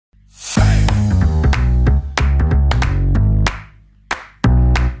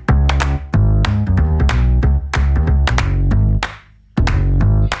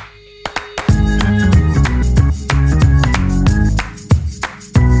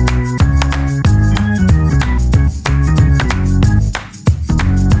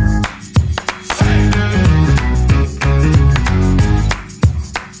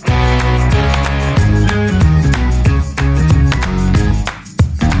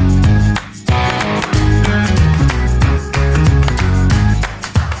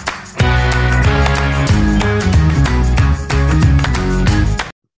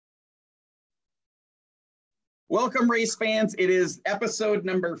Welcome, race fans. It is episode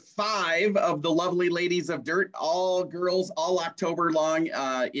number 5 of the Lovely Ladies of Dirt. All girls, all October long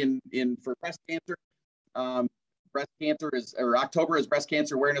for breast cancer. Breast cancer October is Breast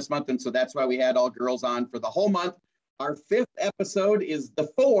Cancer Awareness Month, and so that's why we had all girls on for the whole month. Our 5th episode is the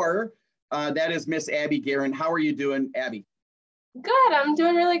 4. That is Miss Abby Garin. How are you doing, Abby? Good. I'm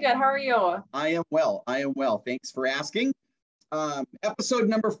doing really good. How are you? I am well. Thanks for asking. Episode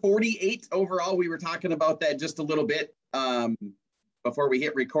number 48 overall. We were talking about that just a little bit before we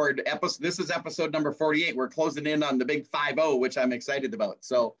hit record. This is episode number 48. We're closing in on the big 5-0, which I'm excited about.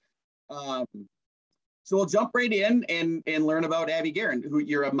 So we'll jump right in and learn about Abby Garin, who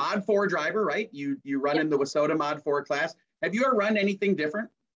you're a Mod 4 driver, right? You run in the WISSOTA Mod 4 class. Have you ever run anything different?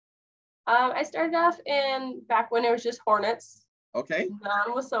 I started off back when it was just Hornets. Okay.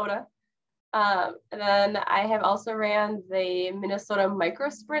 Non-WISSOTA. And then I have also ran the Minnesota Micro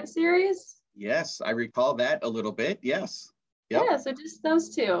Sprint Series. Yes, I recall that a little bit. Yes. Yep. Yeah, so just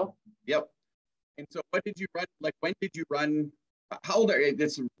those two. Yep. And so what did you run? Like, when did you run? How old are you?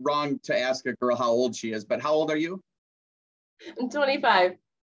 It's wrong to ask a girl how old she is, but how old are you? I'm 25.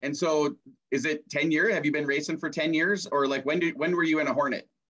 And so is it 10 years? Have you been racing for 10 years? Or like when were you in a Hornet?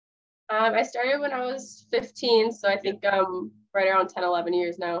 I started when I was 15, so I think right around 10, 11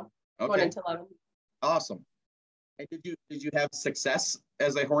 years now. Okay. Going into 11. Awesome. And did you have success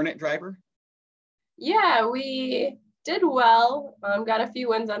as a Hornet driver? Yeah, we did well. Got a few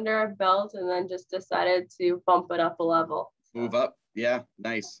wins under our belt, and then just decided to bump it up a level. Move up. Yeah,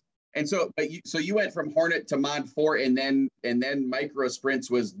 nice. And so, so you went from Hornet to Mod 4, and then Micro Sprints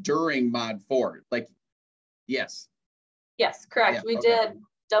was during Mod 4. Like, yes. Yes, correct. Yeah, we did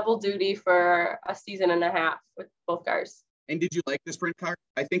double duty for a season and a half with both cars. And did you like the sprint car?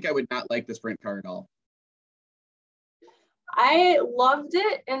 I think I would not like the sprint car at all. I loved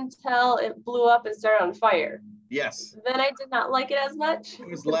it until it blew up and started on fire. Yes. Then I did not like it as much. It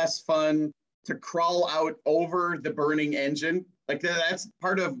was less fun to crawl out over the burning engine. Like, that's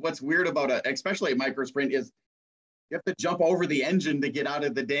part of what's weird about especially a micro sprint, is you have to jump over the engine to get out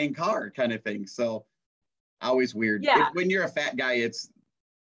of the dang car, kind of thing. So always weird. Yeah. When you're a fat guy,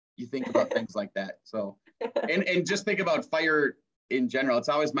 you think about things like that. So, and just think about fire in general. It's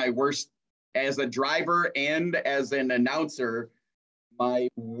always my worst as a driver and as an announcer. My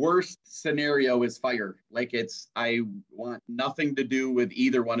worst scenario is fire. Like, I want nothing to do with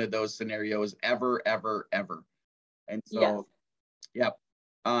either one of those scenarios ever, ever, ever. And so, yes.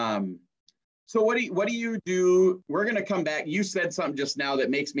 Yep. So what do you do? We're going to come back. You said something just now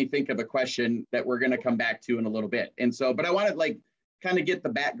that makes me think of a question that we're going to come back to in a little bit. And so, but I want to kind of get the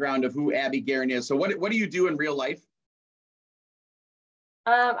background of who Abby Garin is. So what do you do in real life?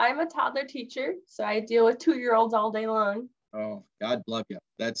 I'm a toddler teacher, so I deal with 2-year-olds all day long. Oh, God love you.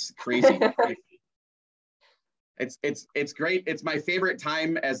 That's crazy. It's great. It's my favorite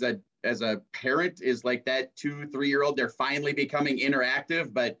time as a parent, is like that 2-3-year-old. They're finally becoming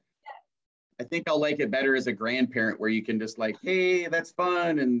interactive, but I think I'll like it better as a grandparent, where you can just like, hey, that's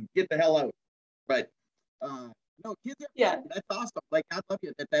fun, and get the hell out. But no, kids are fun. That's awesome. Like, God love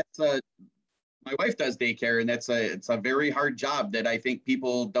you. That's my wife does daycare, and it's a very hard job that I think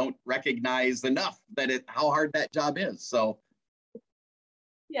people don't recognize enough, how hard that job is. So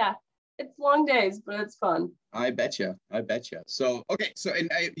yeah, it's long days, but it's fun. I bet you. So okay, so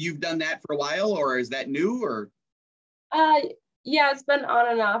you've done that for a while, or is that new, or? Yeah, it's been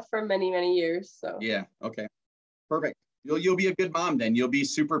on and off for many, many years. So yeah, okay, perfect. You'll be a good mom then. You'll be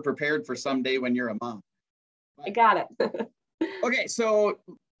super prepared for someday when you're a mom. I got it. Okay, so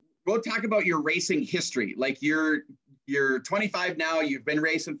we'll talk about your racing history. Like, you're 25 now. You've been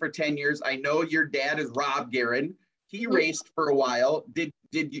racing for 10 years. I know your dad is Rob Garin. He raced for a while. Did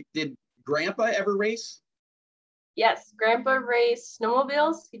Grandpa ever race? Yes, Grandpa raced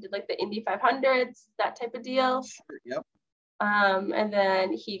snowmobiles. He did like the Indy 500s, that type of deal. Sure, yep. And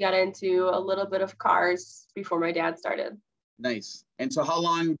then he got into a little bit of cars before my dad started. Nice. And so how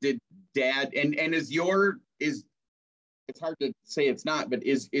long did Dad, and it's hard to say it's not, but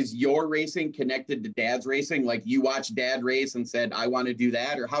is your racing connected to Dad's racing? Like, you watched Dad race and said, I want to do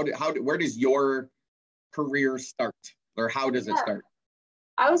that? Or where does your career start? Or how does it start?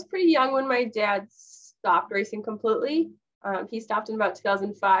 I was pretty young when my dad stopped racing completely. He stopped in about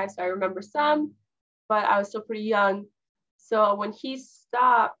 2005, so I remember some, but I was still pretty young. So when he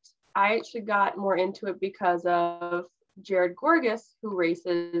stopped, I actually got more into it because of Jared Gorgas, who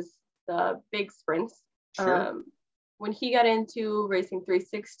races the big sprints. Sure. When he got into racing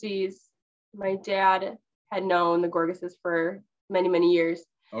 360s, my dad had known the Gorgases for many, many years.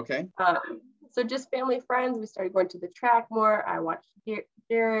 Okay. So just family friends, we started going to the track more. I watched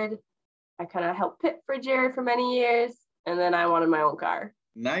Jared. I kind of helped pit for Jared for many years, and then I wanted my own car.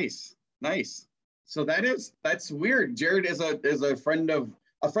 Nice. So that's weird. Jared is a friend of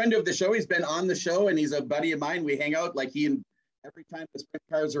the show. He's been on the show, and he's a buddy of mine. We hang out like every time the sprint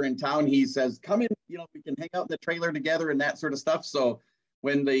cars are in town, he says, "Come in, we can hang out in the trailer together," and that sort of stuff. So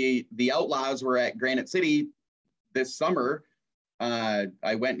when the Outlaws were at Granite City this summer,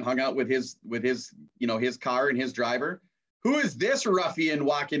 I went and hung out with his his car and his driver. Who is this ruffian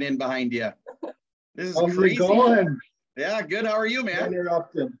walking in behind you? This is How's crazy. it going? Yeah, good. How are you, man?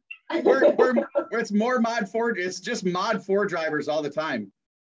 Interrupted. It's more Mod 4. It's just Mod 4 drivers all the time.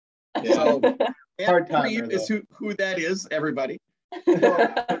 Yeah. So Part timer is who that is, everybody.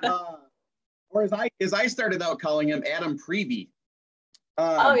 So, or as I started out calling him, Adam Prevey.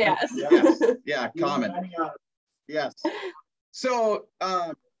 Oh yes. Yeah, common. Yes. So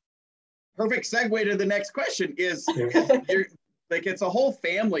perfect segue to the next question is you're like, it's a whole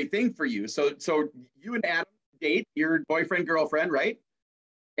family thing for you. So you and Adam date, your boyfriend, girlfriend, right?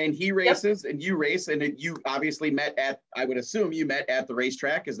 And he races and you race, and you obviously I would assume you met at the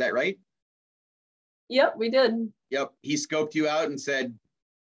racetrack. Is that right? Yep, we did. Yep. He scoped you out and said,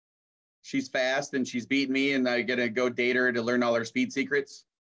 she's fast and she's beating me, and I'm going to go date her to learn all her speed secrets.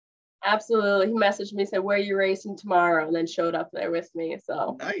 Absolutely. He messaged me, said, "Where are you racing tomorrow?" And then showed up there with me.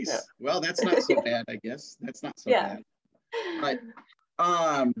 So nice. Yeah. Well, that's not so bad, I guess. That's not so bad. But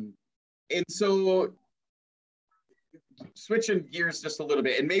and so switching gears just a little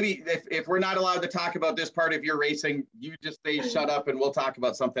bit, and maybe if we're not allowed to talk about this part of your racing, you just say shut up and we'll talk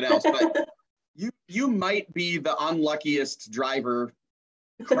about something else. But you might be the unluckiest driver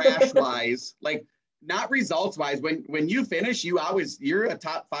crash wise, like not results wise. When you finish, you're a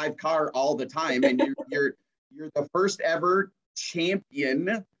top 5 car all the time, and you're the first ever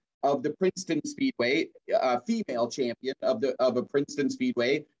champion of the Princeton Speedway, female champion of a Princeton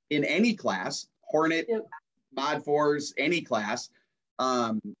Speedway in any class, Hornet, Mod 4s, any class,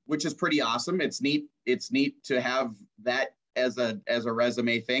 which is pretty awesome. It's neat to have that as a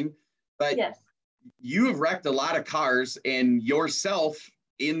resume thing. But yes, you have wrecked a lot of cars and yourself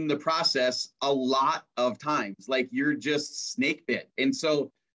in the process a lot of times. Like, you're just snake bit. And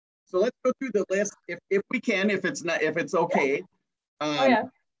so let's go through the list if we can, if it's okay.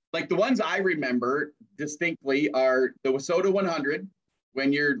 Like, the ones I remember distinctly are the Wissota 100,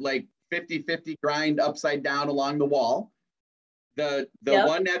 when you're like 50-50 grind upside down along the wall. The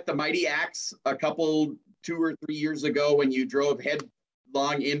one at the Mighty Axe a couple 2 or 3 years ago when you drove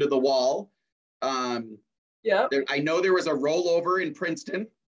headlong into the wall. I know there was a rollover in Princeton.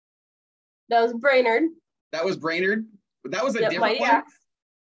 That was Brainerd. That was a different Mighty one. Axe.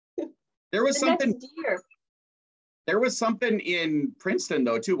 There was something. Next year. There was something in Princeton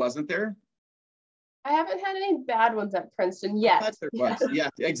though too, wasn't there? I haven't had any bad ones at Princeton yet. I thought there was. Yeah,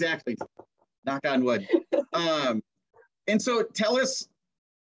 exactly. Knock on wood. And so tell us,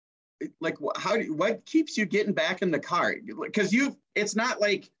 like, what keeps you getting back in the car? Because it's not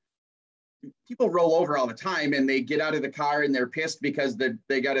like people roll over all the time and they get out of the car and they're pissed because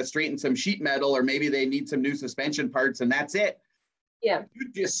they got to straighten some sheet metal, or maybe they need some new suspension parts, and that's it. Yeah. You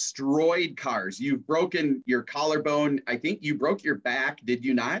destroyed cars. You've broken your collarbone. I think you broke your back. Did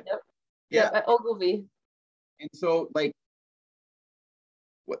you not? Yep. Yeah. At Ogilvy. And so, like,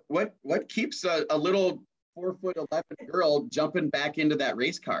 what keeps a little 4'11" girl jumping back into that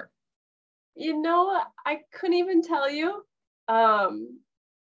race car? I couldn't even tell you.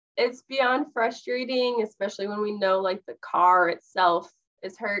 It's beyond frustrating, especially when we know like the car itself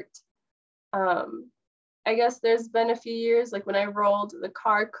is hurt. I guess there's been a few years, like when I rolled, the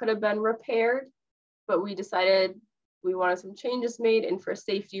car could have been repaired, but we decided we wanted some changes made, and for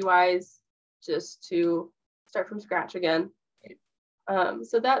safety wise, just to start from scratch again.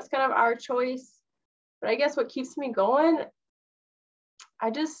 So that's kind of our choice. But I guess what keeps me going,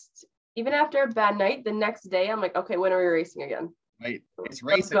 even after a bad night, the next day I'm like, okay, when are we racing again? Right. It's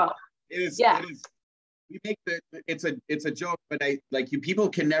racing. Let's go. It is. Yeah. It is. We make it's a joke, but people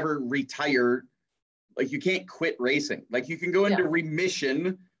can never retire. Like, you can't quit racing. Like, you can go into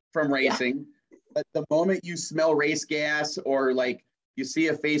remission from racing, but the moment you smell race gas, or like you see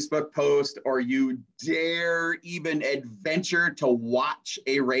a Facebook post, or you dare even adventure to watch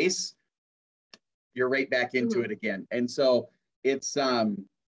a race, you're right back into it again. And so it's the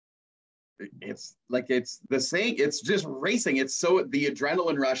same. It's just racing. It's so the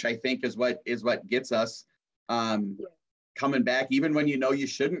adrenaline rush, I think, is what gets us coming back. Even when you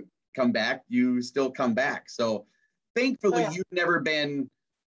shouldn't come back, you still come back. So thankfully, you've never been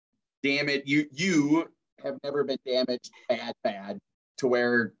damaged. You have never been damaged bad to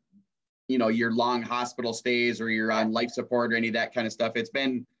where you're long hospital stays or you're on life support or any of that kind of stuff. It's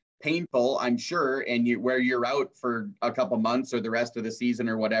been painful, I'm sure, and where you're out for a couple months or the rest of the season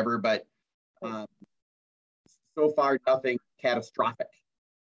or whatever, but so far nothing catastrophic.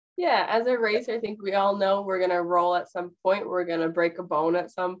 Yeah, as a racer, I think we all know we're gonna roll at some point. We're gonna break a bone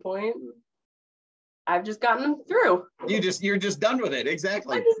at some point. I've just gotten them through. You're just done with it.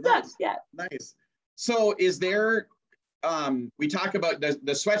 Exactly. I'm just done. Yeah. Nice. So is there, we talk about the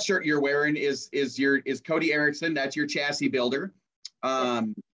sweatshirt you're wearing is Cody Erickson. That's your chassis builder.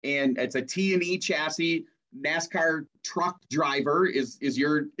 And it's a T&E chassis. NASCAR truck driver is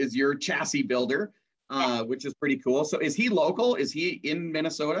your chassis builder, which is pretty cool. So is he local? Is he in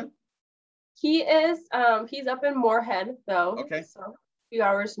Minnesota? He is. He's up in Moorhead though. Okay. So a few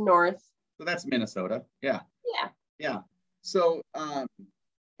hours north. So that's Minnesota. Yeah. Yeah. Yeah. So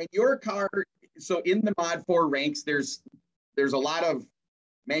in your car, so in the Mod 4 ranks, there's a lot of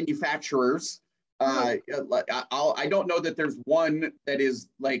manufacturers. I don't know that there's one that is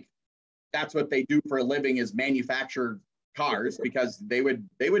like, that's what they do for a living, is manufacture cars, because they would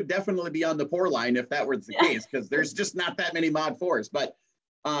definitely be on the poor line if that were the case, because there's just not that many Mod 4s. But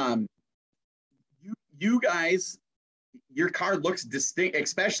you guys, your car looks distinct,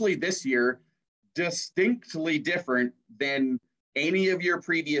 especially this year, distinctly different than any of your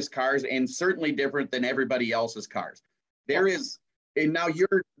previous cars, and certainly different than everybody else's cars. There is, and now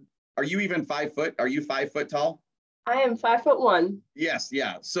are you even 5 foot? Are you 5 foot tall? I am 5'1". Yes,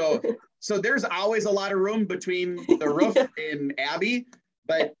 yeah. So there's always a lot of room between the roof and Abby,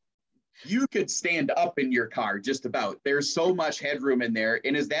 but you could stand up in your car just about. There's so much headroom in there.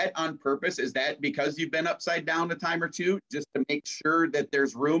 And is that on purpose? Is that because you've been upside down a time or two, just to make sure that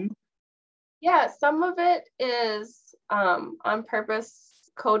there's room? Yeah, some of it is on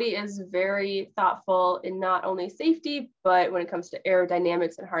purpose. Cody is very thoughtful in not only safety, but when it comes to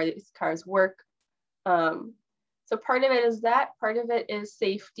aerodynamics and how these cars work. So part of it is that, part of it is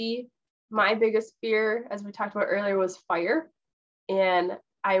safety. My biggest fear, as we talked about earlier, was fire. And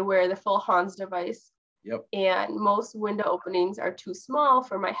I wear the full Hans device. Yep. And most window openings are too small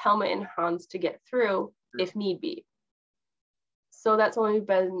for my helmet and Hans to get through if need be. So that's only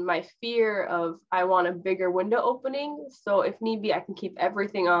been my fear of, I want a bigger window opening. So if need be, I can keep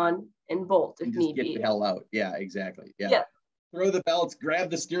everything on and bolt if need be. Get the hell out. Yeah, exactly. Yeah. Throw the belts,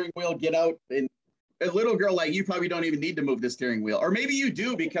 grab the steering wheel, get out. And a little girl like you probably don't even need to move the steering wheel. Or maybe you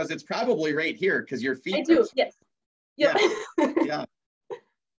do, because it's probably right here because your feet. I do, yes. Yep. Yeah.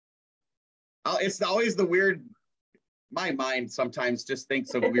 It's always the weird, my mind sometimes just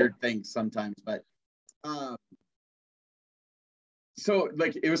thinks of weird things sometimes, but so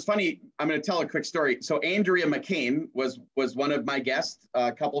like, it was funny. I'm going to tell a quick story. So Andrea McCain was one of my guests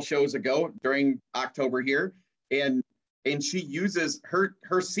a couple shows ago during October here. And she uses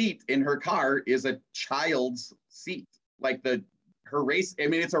her seat in her car is a child's seat, like her race. I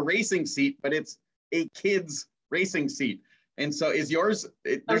mean, it's a racing seat, but it's a kid's racing seat. And so is yours,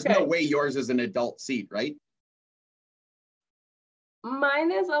 there's no way yours is an adult seat, right?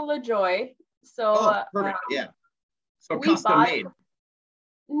 Mine is a LaJoy. So perfect. Yeah. So custom made.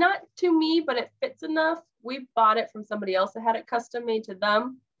 Not to me, but it fits enough. We bought it from somebody else that had it custom made to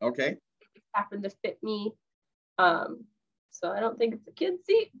them. Okay. It happened to fit me. So I don't think it's a kid's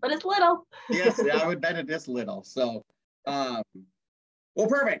seat, but it's little. Yes, yeah, I would bet it is little. So, well,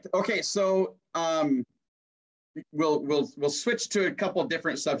 perfect. Okay, so we'll switch to a couple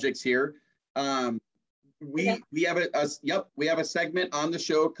different subjects here. We have a segment on the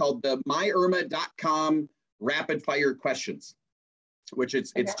show called the myirma.com rapid fire questions, which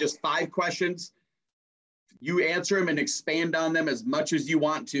it's just 5 questions. You answer them and expand on them as much as you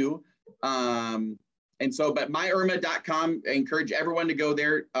want to. And so, but myirma.com, I encourage everyone to go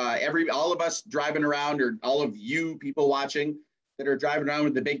there. All of us driving around, or all of you people watching that are driving around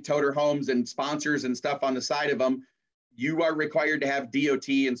with the big toter homes and sponsors and stuff on the side of them, you are required to have DOT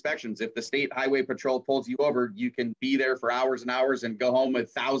inspections. If the state highway patrol pulls you over, you can be there for hours and hours and go home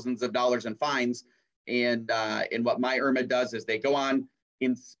with thousands of dollars in fines. And what myirma does is they go on,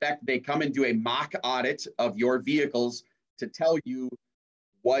 inspect, they come and do a mock audit of your vehicles to tell you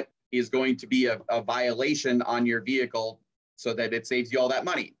what is going to be a violation on your vehicle, so that it saves you all that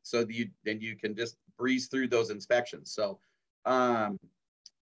money. So then you can just breeze through those inspections. So so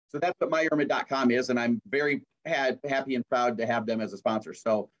that's what myirma.com is, and I'm very happy and proud to have them as a sponsor.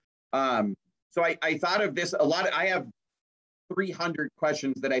 So so I thought of this a lot. I have 300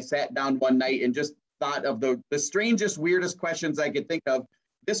 questions that I sat down one night and just thought of the strangest, weirdest questions I could think of.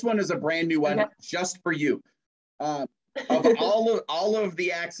 This one is a brand new one just for you. Of all of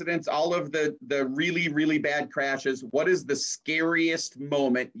the accidents, all of the really, really bad crashes, what is the scariest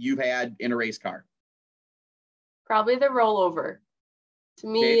moment you've had in a race car? Probably the rollover To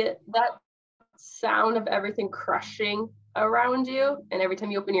me, that sound of everything crushing around you, and every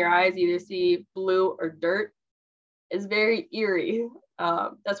time you open your eyes, you either see blue or dirt, is very eerie.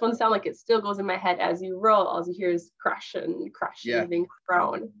 That's one sound, like it still goes in my head as you roll. All you hear is crush and crush, Yeah. being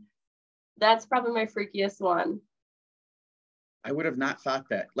thrown. That's probably my freakiest one. I would have not thought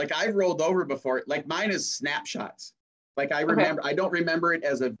that. Like I've rolled over before. Like mine is snapshots. Like I remember, I don't remember it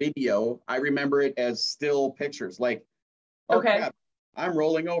as a video. I remember it as still pictures. Like, oh crap, I'm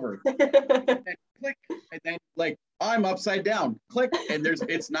rolling over. And then click, and then like I'm upside down. Click, and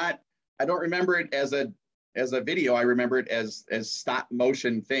it's not. I don't remember it as a video. I remember it as stop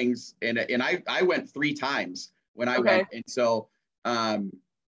motion things. And I went 3 times when I went, and so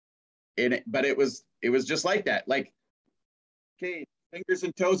but it was just like that. Like, okay, fingers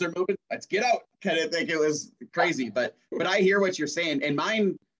and toes are moving, let's get out kind of thing. It was crazy, but I hear what you're saying. And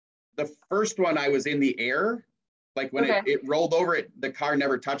mine, the first one, I was in the air, like when it rolled over, the car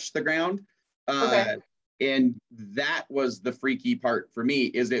never touched the ground. And that was the freaky part for me,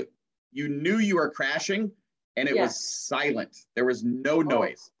 is you knew you were crashing and it was silent. There was no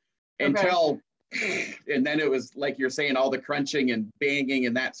noise until, and then it was like you're saying, all the crunching and banging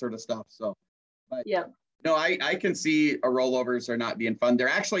and that sort of stuff. So, but no, I can see rollovers are not being fun. They're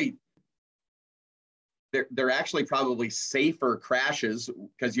actually probably safer crashes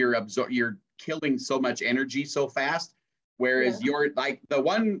because you're killing so much energy so fast. Whereas you're like the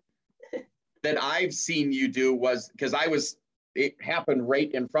one that I've seen you do was, because it happened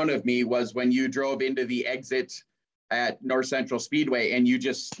right in front of me, was when you drove into the exit at North Central Speedway and you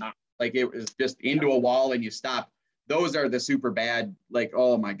just stopped. Like it was just into a wall and you stopped. Those are the super bad, like,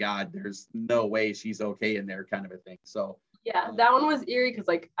 oh my God, there's no way she's okay in there kind of a thing. So yeah, that one was eerie because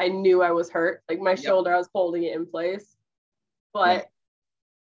like I knew I was hurt. Like my shoulder, I was holding it in place. But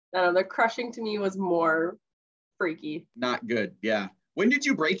I don't know, the crushing to me was more freaky. Not good. Yeah. When did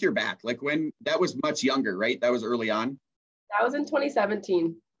you break your back? Like when that was much younger, right? That was early on. That was in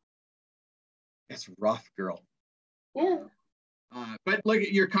 2017. That's rough, girl. Yeah. But look,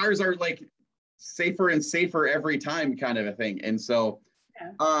 your cars are like safer and safer every time kind of a thing. And so,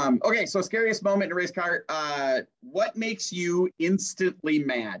 okay. So scariest moment in a race car, what makes you instantly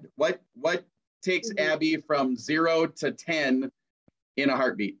mad? What takes Abby from 0 to 10 in a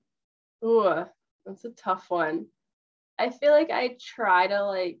heartbeat? Ooh, that's a tough one. I feel like I try to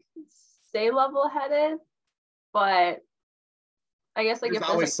like stay level-headed, but I guess like there's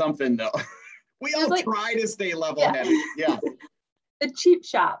always something though. We all try to stay level-headed. Yeah. The cheap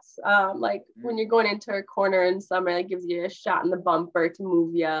shots, like when you're going into a corner and somebody like gives you a shot in the bumper to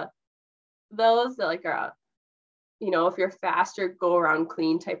move you. Those that like are, if you're faster, go around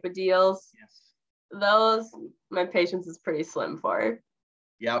clean type of deals. Yes. Those, my patience is pretty slim for.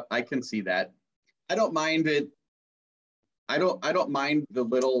 Yeah, I can see that. I don't mind it. I don't mind the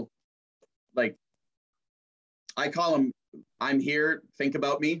little, like, I call them, I'm here, think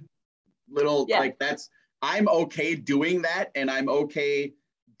about me. Little, like I'm okay doing that, and I'm okay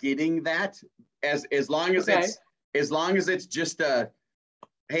getting that as long as it's just a,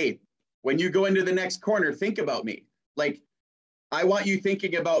 hey, when you go into the next corner, think about me. Like, I want you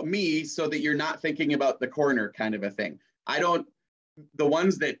thinking about me so that you're not thinking about the corner kind of a thing. The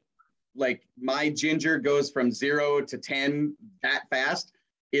ones that, like, my ginger goes from 0 to 10 that fast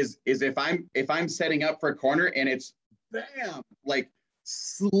is if I'm setting up for a corner and it's bam, like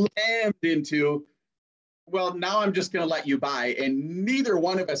slammed into, well, now I'm just going to let you by, and neither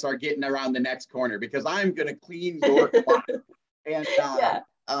one of us are getting around the next corner because I'm going to clean your clock. And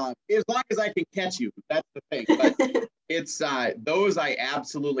as long as I can catch you, that's the thing. But it's those I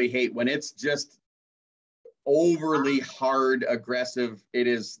absolutely hate when it's just overly hard, aggressive. It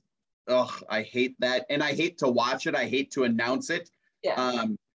is, I hate that, and I hate to watch it. I hate to announce it. Yeah.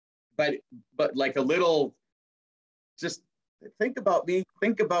 But like a little, just think about me,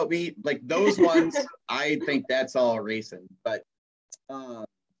 like those ones. I think that's all racing. But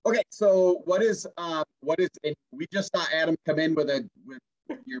okay, so what is we just saw Adam come in with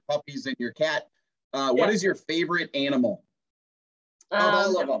your puppies and your cat. What is your favorite animal of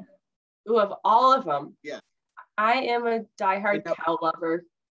all of them? Of all of them, I am a diehard cow lover.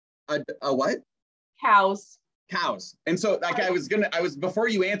 A what? Cows. And so like before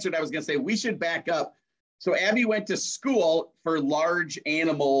you answered, I was gonna say we should back up. So Abby went to school for large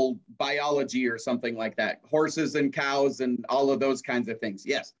animal biology or something like that. Horses and cows and all of those kinds of things.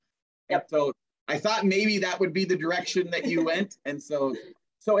 Yes. Yep. And so I thought maybe that would be the direction that you went. And so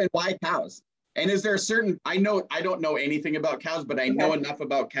and why cows? And is there a certain, I don't know anything about cows, but I know enough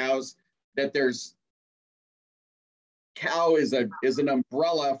about cows that cow is an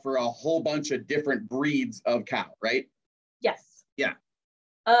umbrella for a whole bunch of different breeds of cow, right? Yes. Yeah.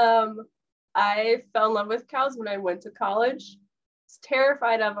 I fell in love with cows when I went to college. I was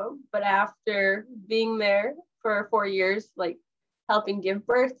terrified of them, but after being there for 4 years, like helping give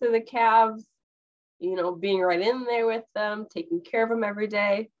birth to the calves, being right in there with them, taking care of them every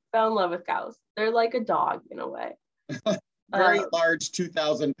day, fell in love with cows. They're like a dog in a way. Very large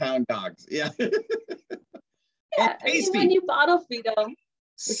 2,000-pound dogs. Yeah. Yeah, tasty. when you bottle feed them.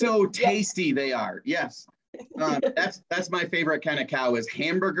 So tasty they are. Yes. That's my favorite kind of cow is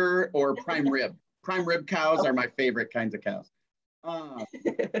hamburger or prime rib. Prime rib cows are my favorite kinds of cows.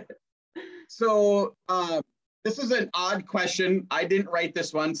 So this is an odd question. I didn't write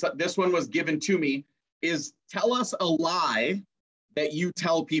this one. So this one was given to me. Is tell us a lie that you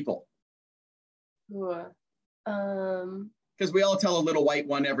tell people. Because we all tell a little white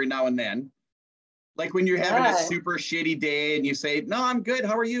one every now and then. Like when you're having a super shitty day and you say, no, I'm good.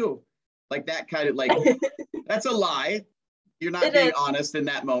 How are you? Like that kind of like, that's a lie. You're not being honest in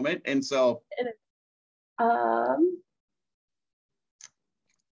that moment. And so it's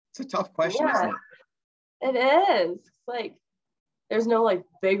a tough question, isn't it? It is. It's like, there's no like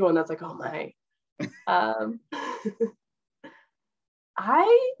big one that's like, oh my.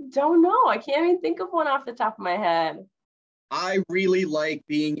 I don't know. I can't even think of one off the top of my head. I really like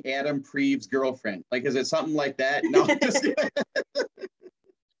being Adam Preve's girlfriend. Like, is it something like that? No, just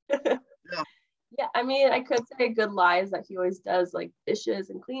Yeah, I mean, I could say a good lie is that he always does like dishes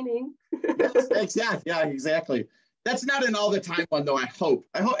and cleaning. Yes, exactly. Yeah, exactly. That's not an all the time one though. I hope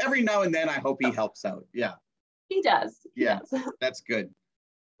every now and then I hope he helps out. Yeah. He does. Yeah, that's good.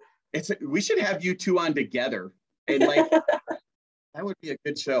 We should have you two on together and like that would be a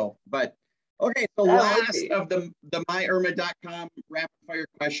good show. But okay, so last of the myirma.com rapid fire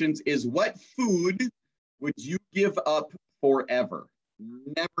questions is what food would you give up forever?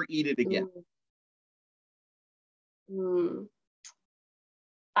 Never eat it again.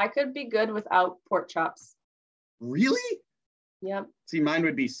 I could be good without pork chops. Really? Yep. See, mine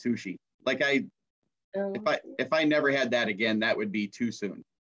would be sushi. Like if I never had that again, that would be too soon.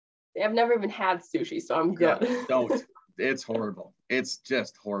 I've never even had sushi, so I'm good. Yeah, don't. It's horrible. It's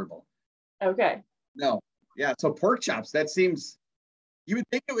just horrible. Okay. No. Yeah. So pork chops, that seems, you would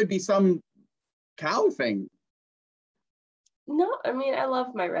think it would be some cow thing. No, I mean, I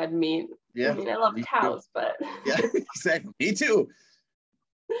love my red meat. Yeah. I mean, I love cows, but. Yeah, exactly. Me too.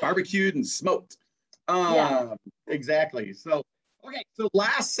 Barbecued and smoked. Yeah. Exactly. So, okay. So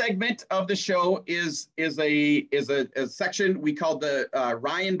last segment of the show is a section we call the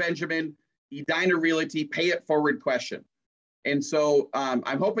Ryan Benjamin Edina Realty Pay It Forward question. And so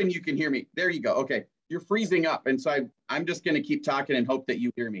I'm hoping you can hear me. There you go. Okay. You're freezing up. And so I'm just going to keep talking and hope that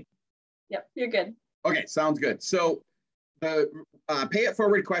you hear me. Yep. You're good. Okay. Sounds good. So the Pay It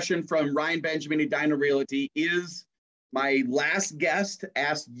Forward question from Ryan Benjamin Edina Realty is my last guest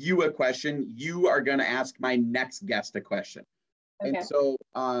asked you a question. You are going to ask my next guest a question. Okay. And so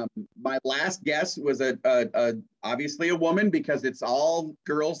my last guest was obviously a woman because it's all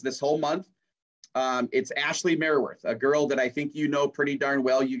girls this whole month. It's Ashley Merworth, a girl that I think you know pretty darn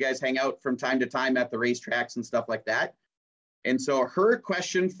well. You guys hang out from time to time at the racetracks and stuff like that. And so her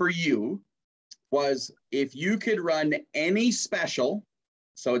question for you was, if you could run any special,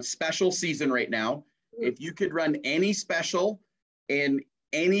 so it's special season right now, if you could run any special in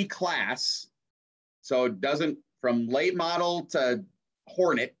any class, so it doesn't from late model to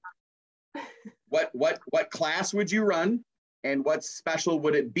Hornet, what class would you run and what special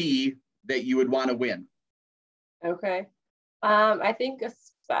would it be that you would want to win? Okay. I think a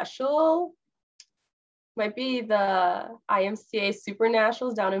special might be the IMCA Super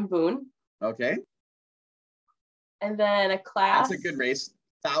Nationals down in Boone. Okay. And then a class. That's a good race.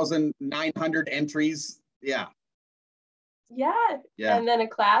 1,900 entries. Yeah. Yeah. And then a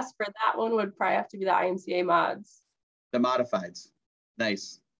class for that one would probably have to be the IMCA mods. The modifieds.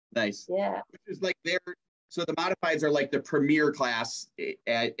 Nice. Yeah. Which is like so the modifieds are like the premier class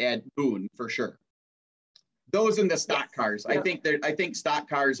at Boone for sure. Those and the stock cars. Yeah. I think stock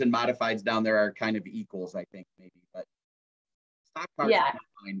cars and modifieds down there are kind of equals, I think maybe, but stock cars are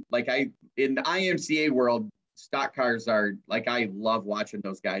fine. Like in the IMCA world, stock cars are like, I love watching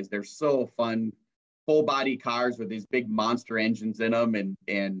those guys. They're so fun, full body cars with these big monster engines in them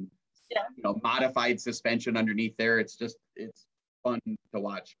and modified suspension underneath there. It's fun to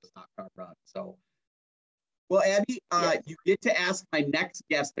watch a stock car run. So, well, Abby, you get to ask my next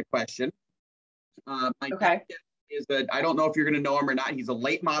guest a question. My next guest is I don't know if you're going to know him or not. He's a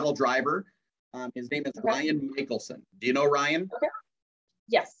late model driver. His name is Ryan Michelson. Do you know Ryan? Okay.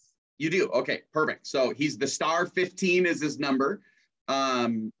 Yes. You do? Okay, perfect. So he's the Star 15 is his number.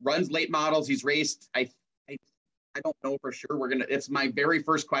 Runs late models. He's raced, I I don't know for sure. It's my very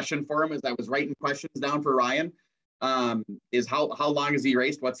first question for him as I was writing questions down for Ryan. Is how long has he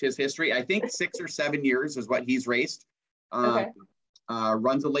raced? What's his history? I think 6 or 7 years is what he's raced. Okay.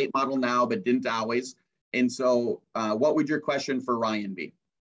 Runs a late model now, but didn't always. And so what would your question for Ryan be?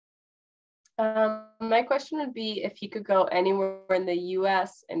 My question would be if he could go anywhere in the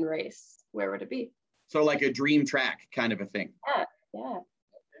US and race, where would it be? So like a dream track kind of a thing. Yeah.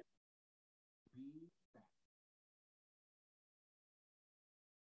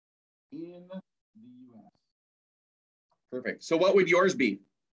 In the US. Perfect. So what would yours be?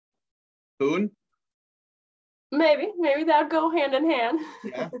 Boone? Maybe that would go hand in hand.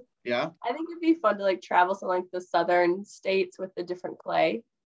 Yeah. I think it'd be fun to like travel to like the southern states with the different clay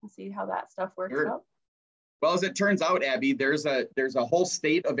and see how that stuff works out. Well, as it turns out, Abby, there's a whole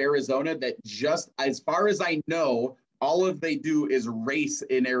state of Arizona that, just as far as I know, all of they do is race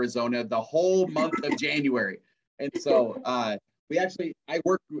in Arizona the whole month of January. And so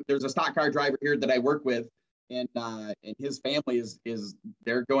there's a stock car driver here that I work with, and his family is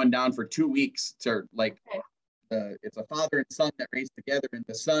they're going down for 2 weeks to it's a father and son that race together, and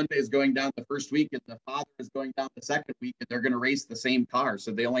the son is going down the first week and the father is going down the second week, and they're going to race the same car.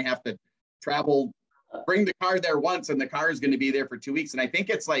 So they only have to bring the car there once, and the car is going to be there for 2 weeks. And I think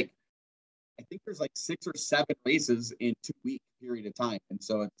there's like 6 or 7 races in 2 week period of time. And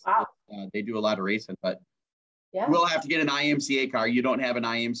so they do a lot of racing, but we'll have to get an IMCA car. You don't have an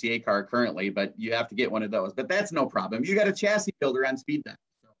IMCA car currently, but you have to get one of those, but that's no problem. You got a chassis builder on speed dial.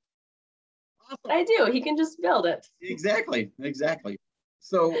 Awesome. I do. He can just build it. Exactly.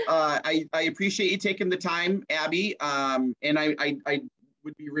 So I appreciate you taking the time, Abby. And I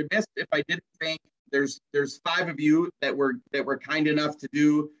would be remiss if I didn't thank. There's 5 of you that were kind enough to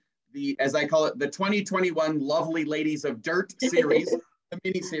do the, as I call it, the 2021 Lovely Ladies of Dirt series, the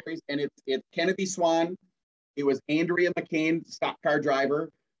mini series, and it's Kennedy Swan. It was Andrea McCain, stock car driver.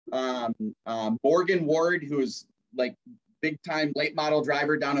 Morgan Ward, who's like big time late model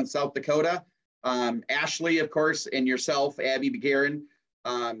driver down in South Dakota. Ashley, of course, and yourself, Abby Garin.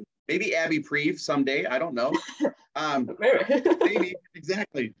 Maybe Abby Preve someday. I don't know. Maybe,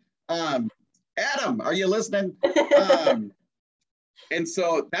 exactly. Adam, are you listening? And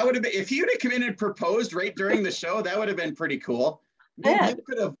so that would have been, if you'd have come in and proposed right during the show, that would have been pretty cool.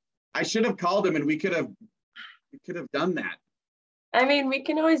 I should have called him and we could have done that. I mean, we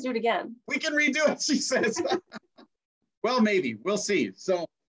can always do it again. We can redo it, she says. Well, maybe. We'll see. So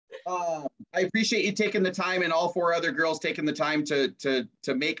I appreciate you taking the time, and all 4 other girls taking the time to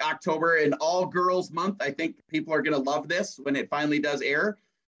make October an all girls month. I think people are going to love this when it finally does air.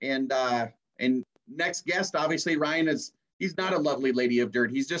 And next guest, obviously, Ryan he's not a lovely lady of dirt.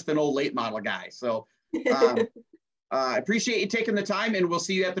 He's just an old late model guy. So I appreciate you taking the time, and we'll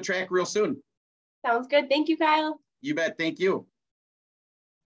see you at the track real soon. Sounds good. Thank you, Kyle. You bet. Thank you.